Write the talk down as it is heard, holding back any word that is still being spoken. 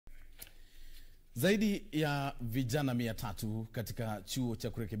Zaidi ya vijana 300 katika chuo cha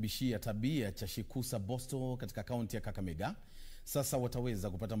kurekebishia tabia cha Shikusa Boston katika kaunti ya Kakamega sasa wataweza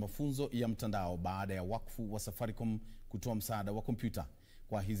kupata mafunzo ya mtandao baada ya wakfu wa Safaricom kutoa msaada wa kompyuta.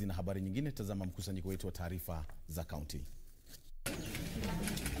 Kwa hizi na habari nyingine, tazama mkusanyiko wetu wa taarifa za kaunti.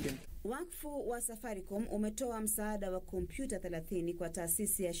 Wakfu wa Safaricom umetoa msaada wa kompyuta 30 kwa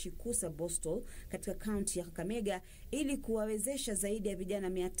taasisi ya Shikusa Boston katika kaunti ya Kakamega ili kuwawezesha zaidi ya vijana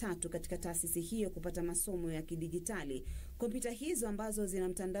 300 katika taasisi hiyo kupata masomo ya kidijitali. Kompyuta hizo ambazo zina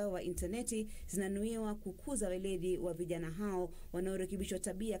mtandao wa interneti zinanuiwa kukuza weledi wa vijana hao wanaorekebishwa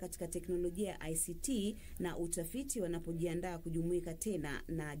tabia katika teknolojia ya ICT na utafiti wanapojiandaa kujumuika tena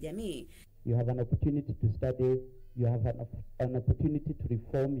na jamii. You have an opportunity to study. You have an opportunity to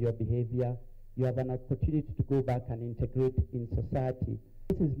reform your behavior. You have an opportunity to go back and integrate in society.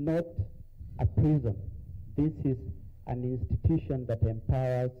 This is not a prison. This is an institution that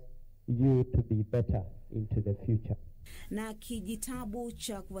empowers you to be better into the future. Na kijitabu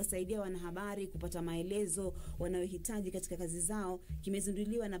cha kuwasaidia wanahabari kupata maelezo wanayohitaji katika kazi zao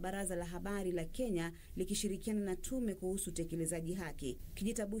kimezinduliwa na Baraza la Habari la Kenya likishirikiana na tume kuhusu utekelezaji haki.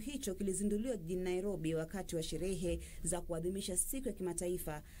 Kijitabu hicho kilizinduliwa jijini Nairobi wakati wa sherehe za kuadhimisha siku ya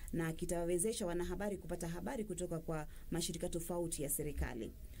kimataifa na kitawawezesha wanahabari kupata habari kutoka kwa mashirika tofauti ya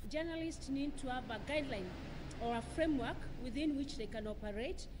serikali. Journalists need to have a guideline or a framework within which they can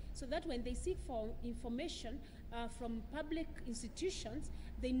operate, so that when they seek for information from public institutions,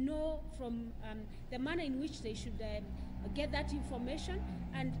 they know from the manner in which they should get that information,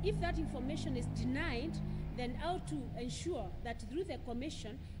 and if that information is denied, then how to ensure that through the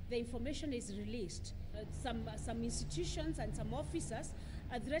commission the information is released. Some institutions and some officers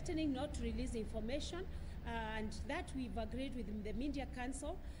are threatening not to release information, and that we've agreed with the Media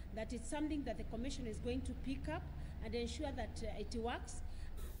Council that it's something that the commission is going to pick up and ensure that it works.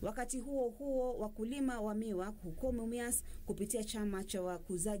 Wakati huo huo, wakulima wa miwa huko Mumias kupitia chama cha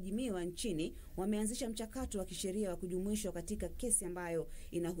wakuzaji miwa nchini wameanzisha mchakato wa kisheria wa kujumuishwa katika kesi ambayo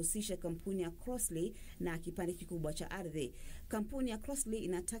inahusisha kampuni ya Crossley na kipande kikubwa cha ardhi. Kampuni ya Crossley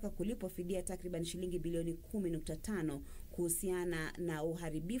inataka kulipwa fidia takriban shilingi bilioni 10.5 kuhusiana na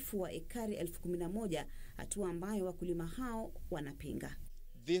uharibifu wa ekari 11,000, hatua ambayo wakulima hao wanapinga.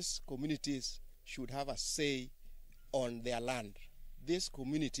 These communities should have a say on their land. These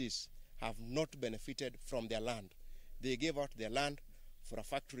communities have not benefited from their land. They gave out their land for a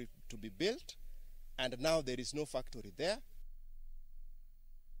factory to be built, and now there is no factory there.